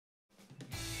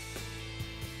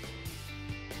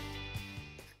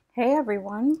Hey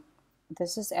everyone,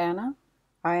 this is Anna.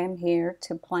 I am here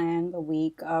to plan the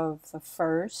week of the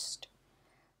 1st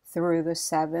through the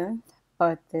 7th,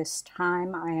 but this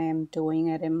time I am doing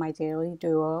it in my daily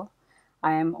duo.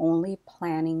 I am only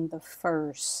planning the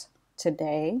 1st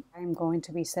today. I'm going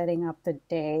to be setting up the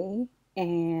day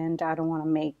and I don't want to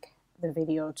make the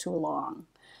video too long.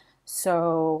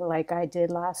 So like I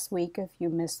did last week, if you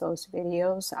missed those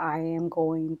videos, I am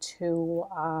going to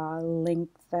link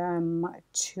them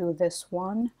to this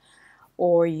one,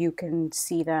 or you can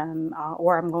see them,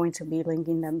 or I'm going to be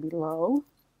linking them below.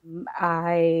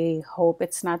 I hope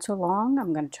it's not too long.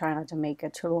 I'm going to try not to make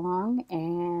it too long.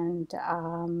 And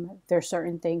there's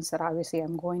certain things that obviously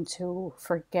I'm going to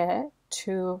forget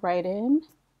to write in.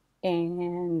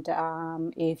 And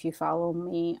if you follow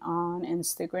me on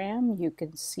Instagram, you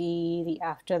can see the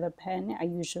after the pen. I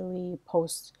usually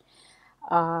post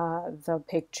the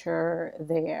picture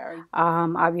there.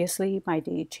 Obviously, my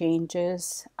day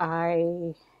changes.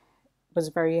 I was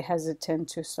very hesitant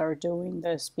to start doing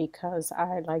this because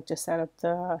I like to set up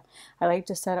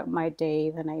my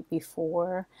day the night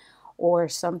before, or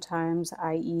sometimes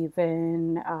I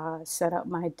even set up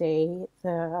my day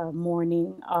the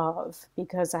morning of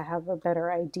because I have a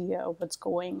better idea of what's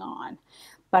going on.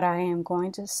 But I am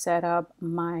going to set up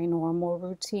my normal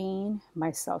routine,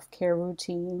 my self-care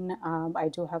routine. I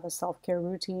do have a self-care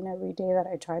routine every day that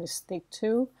I try to stick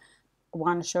to. I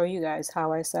want to show you guys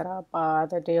how I set up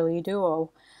the Daily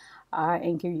Duo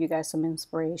and give you guys some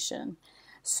inspiration.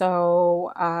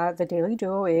 So the Daily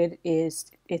Duo,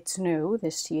 it's new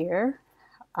this year.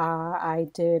 I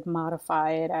did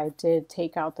modify it. I did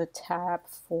take out the tab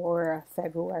for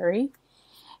February.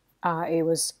 It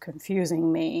was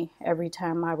confusing me every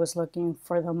time I was looking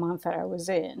for the month that I was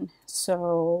in.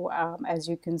 So as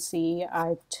you can see,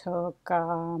 I took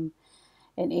an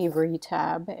Avery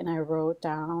tab and I wrote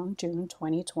down June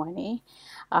 2020.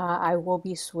 I will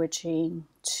be switching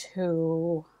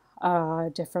to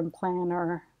a different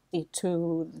planner,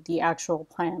 to the actual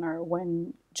planner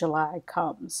when July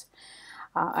comes.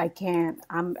 I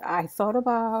thought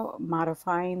about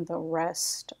modifying the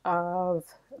rest of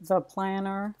the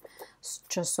planner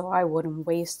just so I wouldn't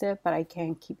waste it, but I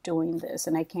can't keep doing this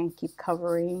and I can't keep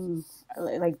covering,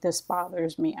 like this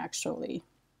bothers me actually.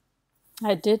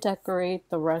 I did decorate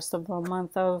the rest of the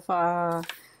month of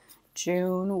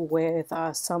June with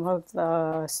some of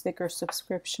the sticker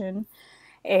subscription,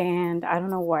 and I don't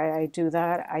know why I do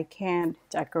that. I can't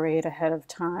decorate ahead of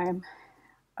time.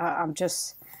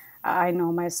 I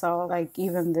know myself, like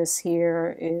even this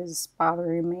here is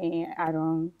bothering me.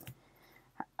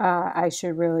 I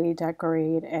should really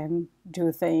decorate and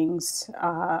do things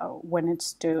when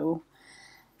it's due.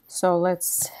 So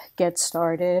let's get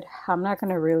started. I'm not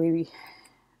gonna really,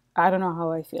 I don't know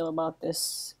how I feel about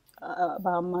this,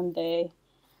 about Monday.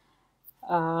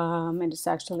 And it's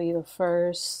actually the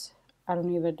 1st. I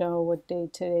don't even know what day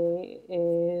today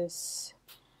is.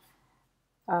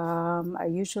 I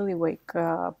usually wake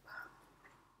up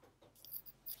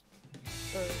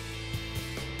early.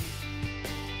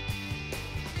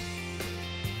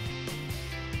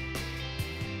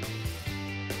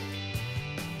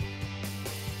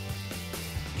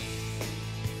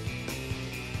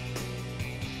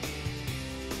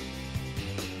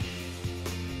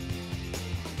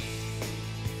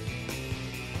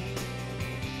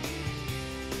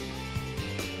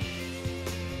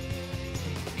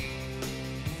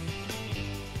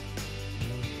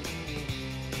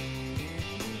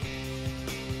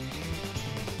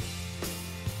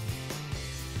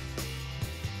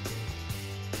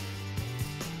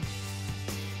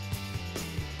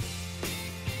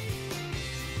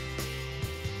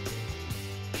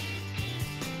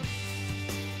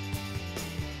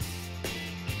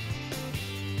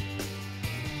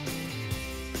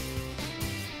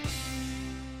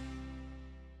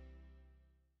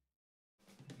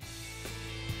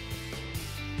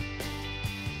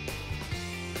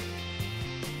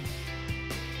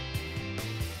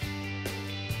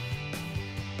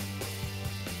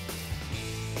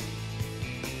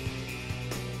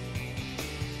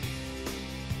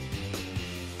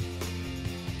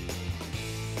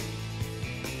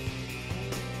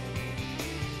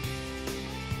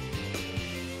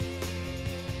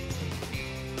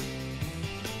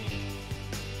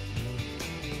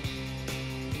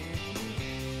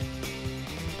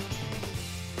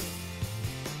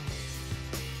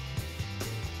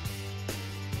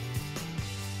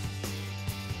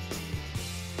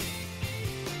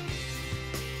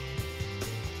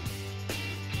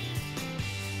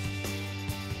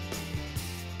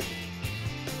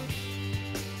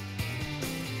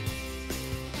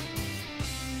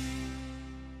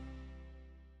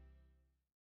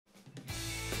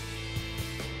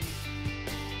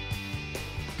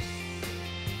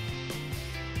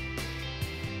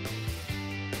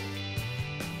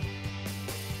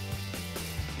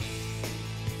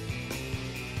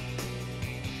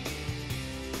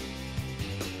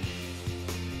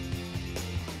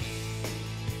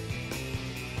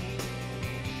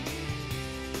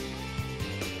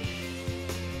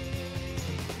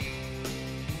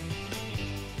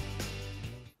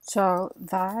 So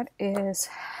that is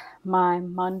my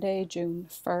Monday, June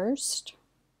 1st,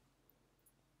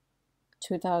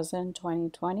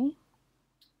 2020.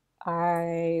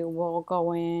 I will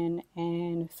go in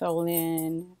and fill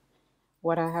in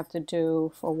what I have to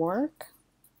do for work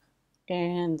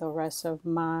and the rest of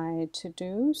my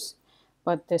to-dos,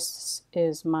 but this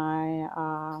is my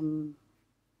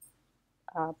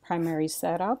primary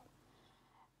setup.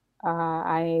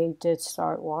 I did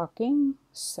start walking,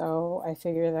 so I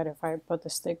figured that if I put the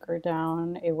sticker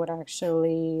down, it would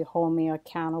actually hold me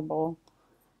accountable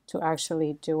to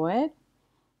actually do it.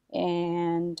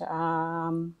 And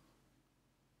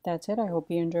that's it. I hope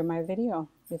you enjoyed my video.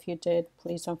 If you did,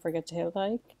 please don't forget to hit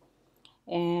like,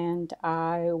 and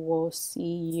I will see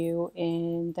you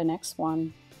in the next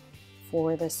one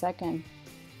for the second.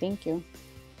 Thank you.